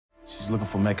She's looking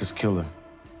for Mecca's killer,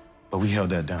 but we held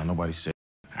that down. Nobody said.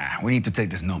 We need to take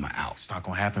this Noma out. It's not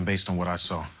gonna happen based on what I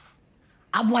saw.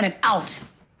 I want it out,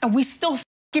 and we still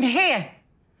f***ing here.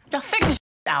 Y'all figure this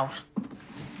out.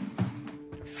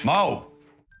 Mo!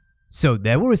 So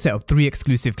there were a set of 3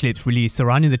 exclusive clips released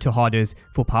surrounding the Tejadas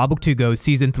for Power Book 2 Go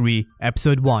Season 3,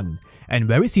 Episode 1, and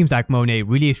where it seems like Monet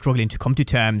really is struggling to come to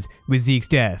terms with Zeke's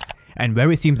death, and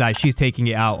where it seems like she's taking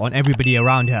it out on everybody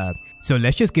around her. So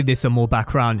let's just give this some more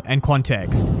background and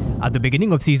context. At the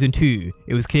beginning of Season 2,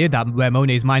 it was clear that where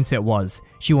Monet's mindset was.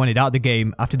 She wanted out the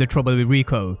game after the trouble with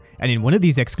Rico, and in one of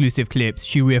these exclusive clips,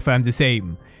 she reaffirmed the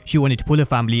same. She wanted to pull her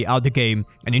family out the game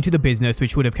and into the business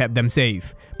which would have kept them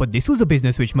safe. But this was a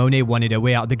business which Monet wanted a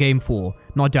way out the game for,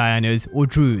 not Diana's or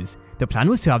Drew's. The plan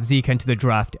was to have Zeke enter the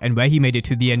draft, and where he made it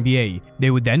to the NBA, they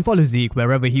would then follow Zeke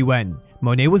wherever he went.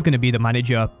 Monet was going to be the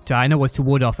manager, Diana was to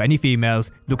ward off any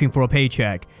females looking for a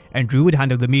paycheck, and Drew would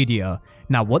handle the media.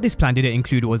 Now what this plan didn't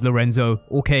include was Lorenzo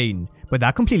or Kane, but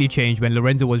that completely changed when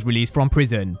Lorenzo was released from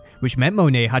prison, which meant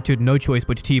Monet had to have no choice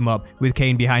but to team up with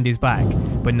Kane behind his back.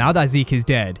 But now that Zeke is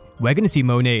dead, we're going to see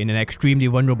Monet in an extremely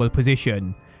vulnerable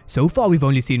position. So far we've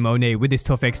only seen Monet with this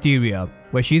tough exterior,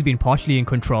 where she's been partially in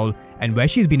control and where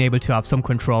she's been able to have some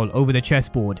control over the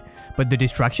chessboard. But the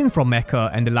distractions from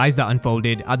Mecca and the lies that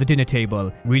unfolded at the dinner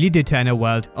table really did turn her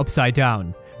world upside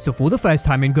down. So for the first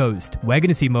time in Ghost, we're going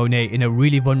to see Monet in a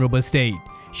really vulnerable state.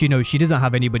 She knows she doesn't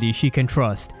have anybody she can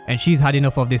trust, and she's had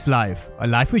enough of this life, a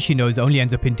life which she knows only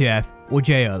ends up in death or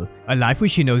jail, a life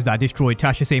which she knows that destroyed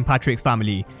Tasha St. Patrick's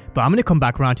family. But I'm going to come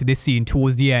back around to this scene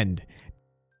towards the end.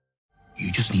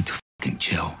 You just need to fucking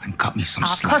chill and cut me some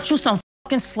slack. I'll cut you some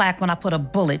fucking slack when I put a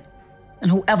bullet in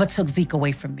whoever took Zeke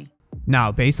away from me.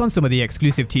 Now, based on some of the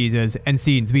exclusive teasers and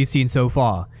scenes we've seen so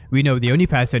far, we know the only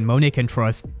person Monet can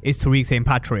trust is Tariq St.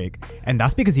 Patrick, and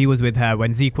that's because he was with her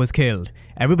when Zeke was killed.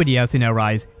 Everybody else in her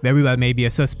eyes very well may be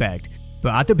a suspect,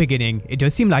 but at the beginning, it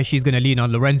does seem like she's going to lean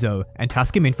on Lorenzo and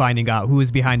task him in finding out who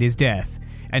is behind his death.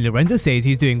 And Lorenzo says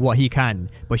he's doing what he can,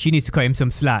 but she needs to cut him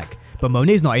some slack. But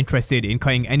Monet's not interested in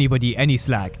cutting anybody any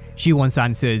slack. She wants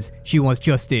answers, she wants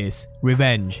justice,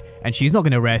 revenge, and she's not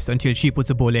going to rest until she puts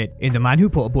a bullet in the man who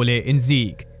put a bullet in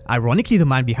Zeke. Ironically, the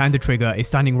man behind the trigger is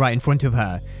standing right in front of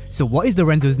her. So what is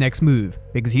Lorenzo's next move?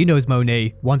 Because he knows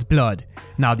Monet wants blood.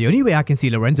 Now the only way I can see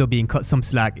Lorenzo being cut some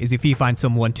slack is if he finds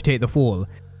someone to take the fall.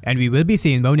 And we will be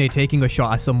seeing Monet taking a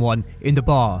shot at someone in the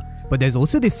bar. But there's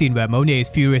also this scene where Monet is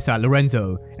furious at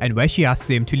Lorenzo and where she asks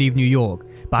him to leave New York.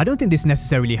 But I don't think this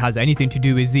necessarily has anything to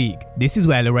do with Zeke. This is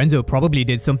where Lorenzo probably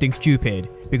did something stupid,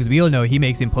 because we all know he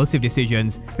makes impulsive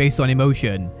decisions based on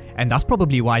emotion, and that's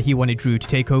probably why he wanted Drew to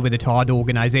take over the Tejada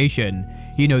organization.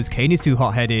 He knows Kane is too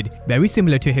hot-headed, very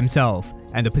similar to himself,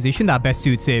 and the position that best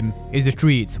suits him is the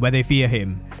streets where they fear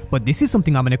him. But this is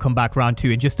something I'm going to come back around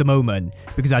to in just a moment,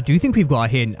 because I do think we've got a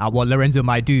hint at what Lorenzo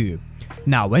might do.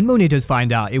 Now when Monet does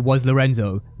find out it was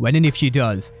Lorenzo, when and if she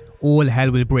does, all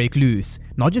hell will break loose,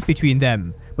 not just between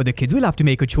them, but the kids will have to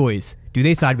make a choice. Do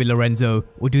they side with Lorenzo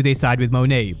or do they side with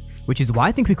Monet? Which is why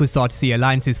I think we could start to see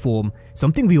alliances form,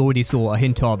 something we already saw a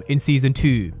hint of in Season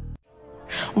 2.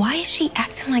 Why is she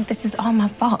acting like this is all my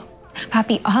fault?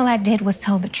 Poppy, all I did was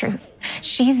tell the truth.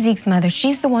 She's Zeke's mother.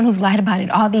 She's the one who's lied about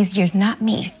it all these years, not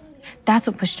me. That's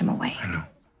what pushed him away. I know.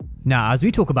 Now, as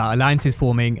we talk about alliances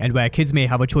forming and where kids may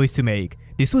have a choice to make,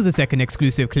 this was the second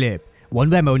exclusive clip. One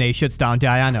where Monet shuts down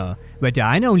Diana, where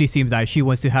Diana only seems like she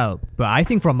wants to help, but I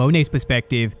think from Monet's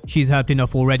perspective, she's helped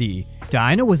enough already.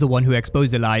 Diana was the one who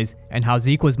exposed the lies and how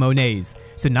Zeke was Monet's,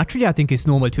 so naturally I think it's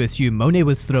normal to assume Monet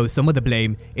will throw some of the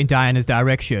blame in Diana's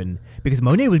direction, because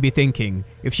Monet will be thinking,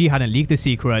 if she hadn't leaked the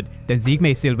secret, then Zeke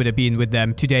may still would have been with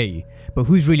them today. But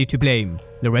who's really to blame?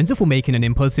 Lorenzo for making an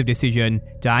impulsive decision,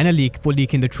 Diana for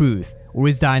leaking the truth, or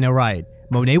is Diana right?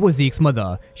 Monet was Zeke's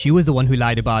mother, she was the one who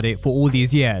lied about it for all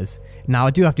these years. Now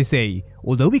I do have to say,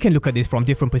 although we can look at this from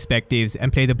different perspectives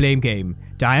and play the blame game,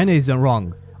 Diana isn't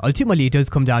wrong. Ultimately it does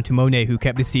come down to Monet who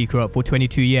kept the secret for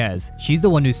 22 years. She's the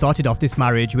one who started off this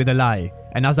marriage with a lie.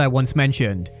 And as I once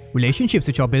mentioned, relationships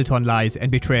which are built on lies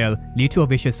and betrayal lead to a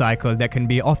vicious cycle that can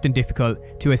be often difficult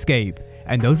to escape.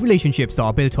 And those relationships that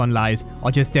are built on lies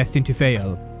are just destined to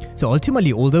fail. So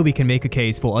ultimately, although we can make a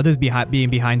case for others being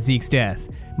behind Zeke's death,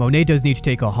 Monet does need to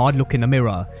take a hard look in the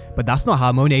mirror, but that's not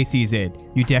how Monet sees it.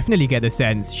 You definitely get the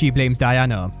sense she blames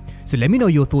Diana. So let me know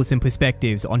your thoughts and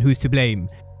perspectives on who's to blame,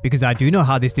 because I do know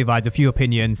how this divides a few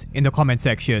opinions in the comment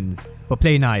sections. But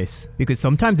play nice, because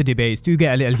sometimes the debates do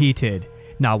get a little heated.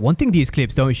 Now, one thing these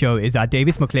clips don't show is that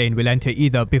Davis McLean will enter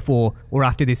either before or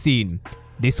after this scene.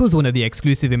 This was one of the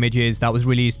exclusive images that was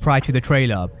released prior to the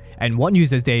trailer, And what news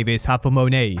does Davis have for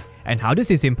Monet? And how does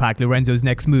this impact Lorenzo's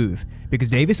next move? Because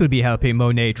Davis will be helping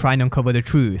Monet try and uncover the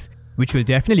truth, which will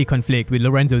definitely conflict with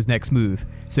Lorenzo's next move.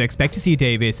 So expect to see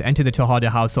Davis enter the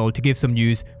Tejada household to give some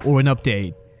news or an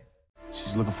update.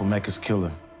 She's looking for Mecca's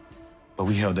killer, but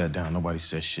we held that down. Nobody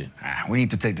said shit. We need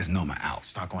to take this Noma out.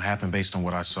 It's not gonna happen based on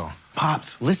what I saw.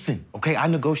 Pops, listen, okay? I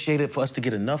negotiated for us to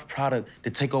get enough product to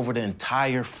take over the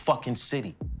entire fucking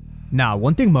city. Now,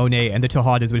 one thing Monet and the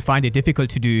Tejadas will find it difficult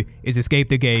to do is escape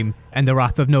the game and the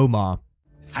wrath of Noma.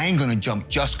 I ain't gonna jump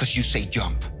just because you say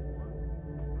jump.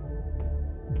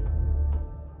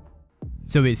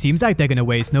 So it seems like they're gonna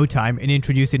waste no time in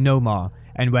introducing Noma,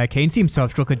 and where Kane seems to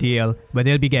have struck a deal where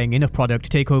they'll be getting enough product to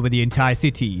take over the entire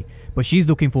city, but she's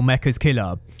looking for Mecca's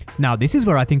killer. Now this is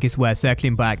where I think it's worth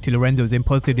circling back to Lorenzo's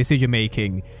impulsive decision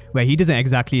making, where he doesn't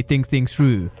exactly think things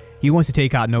through. He wants to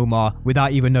take out Noma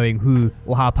without even knowing who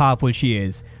or how powerful she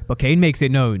is, but Kane makes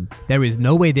it known there is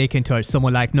no way they can touch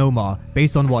someone like Noma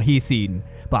based on what he's seen.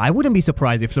 But I wouldn't be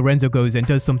surprised if Lorenzo goes and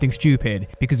does something stupid,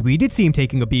 because we did see him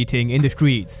taking a beating in the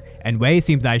streets, and where it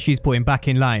seems like she's put him back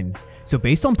in line. So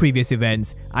based on previous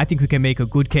events, I think we can make a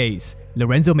good case.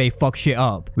 Lorenzo may fuck shit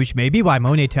up, which may be why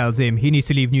Monet tells him he needs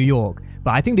to leave New York.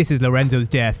 But I think this is Lorenzo's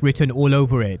death written all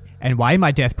over it, and why in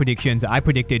my death predictions I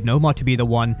predicted Noma to be the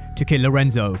one to kill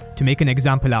Lorenzo, to make an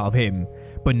example out of him.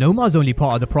 But Noma's only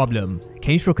part of the problem.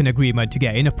 Kane struck an agreement to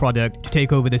get enough product to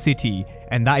take over the city,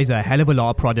 and that is a hell of a lot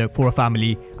of product for a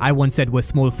family I once said was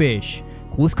small fish.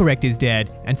 Course Correct is dead,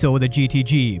 and so are the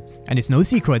GTG, and it's no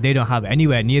secret they don't have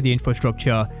anywhere near the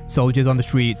infrastructure, soldiers on the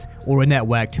streets, or a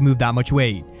network to move that much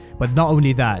weight. But not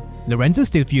only that, Lorenzo's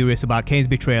still furious about Kane's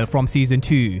betrayal from season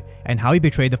 2, and how he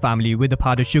betrayed the family with the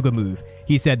powdered sugar move.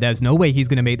 He said there's no way he's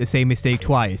gonna make the same mistake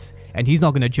twice, and he's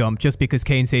not gonna jump just because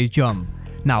Kane says jump.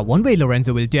 Now, one way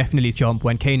Lorenzo will definitely jump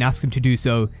when Kane asks him to do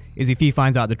so is if he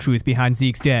finds out the truth behind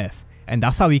Zeke's death, and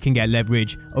that's how he can get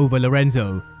leverage over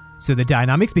Lorenzo. So the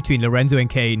dynamics between Lorenzo and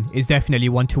Kane is definitely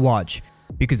one to watch,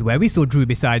 because where we saw Drew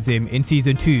besides him in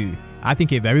season 2, I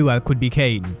think it very well could be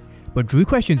Kane. But Drew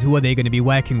questions who are they going to be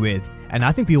working with, and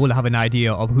I think we all have an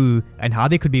idea of who and how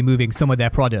they could be moving some of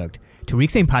their product. Tariq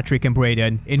St. Patrick and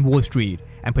Braden in Wall Street,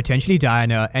 and potentially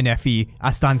Diana and Effie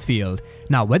at Stansfield.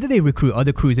 Now, whether they recruit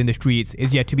other crews in the streets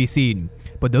is yet to be seen,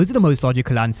 but those are the most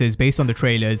logical answers based on the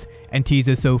trailers and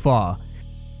teasers so far.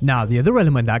 Now, the other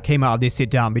element that came out of this sit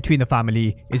down between the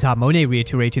family is how Monet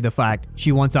reiterated the fact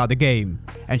she wants out the game,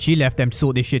 and she left them to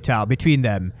sort this shit out between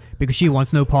them because she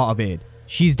wants no part of it.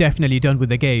 She's definitely done with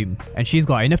the game, and she's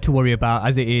got enough to worry about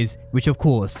as it is, which of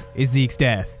course is Zeke's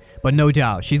death. But no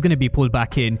doubt she's going to be pulled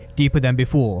back in deeper than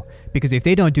before, because if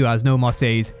they don't do as Noma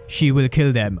says, she will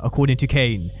kill them according to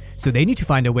Kane. So they need to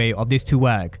find a way of this to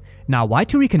work. Now, why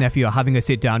Tariq and Effie are having a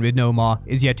sit down with Noma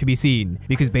is yet to be seen,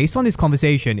 because based on this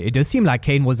conversation it does seem like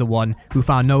Kane was the one who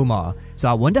found Noma. So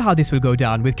I wonder how this will go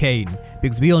down with Kane,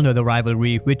 because we all know the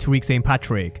rivalry with Tariq St.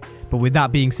 Patrick. But with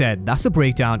that being said, that's a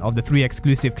breakdown of the 3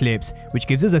 exclusive clips, which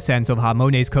gives us a sense of how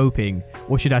Monet's coping,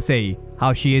 or should I say,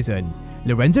 how she isn't.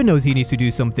 Lorenzo knows he needs to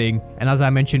do something, and as I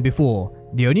mentioned before,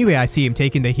 the only way I see him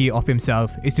taking the heat off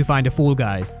himself is to find a fall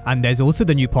guy. And there's also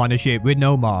the new partnership with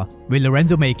Noma. Will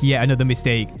Lorenzo make yet another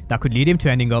mistake that could lead him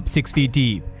to ending up 6 feet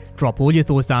deep? Drop all your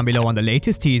thoughts down below on the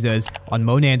latest teasers on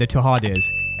Monet and the Tejadas.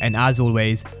 And as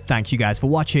always, thank you guys for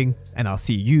watching, and I'll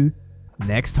see you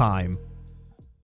next time.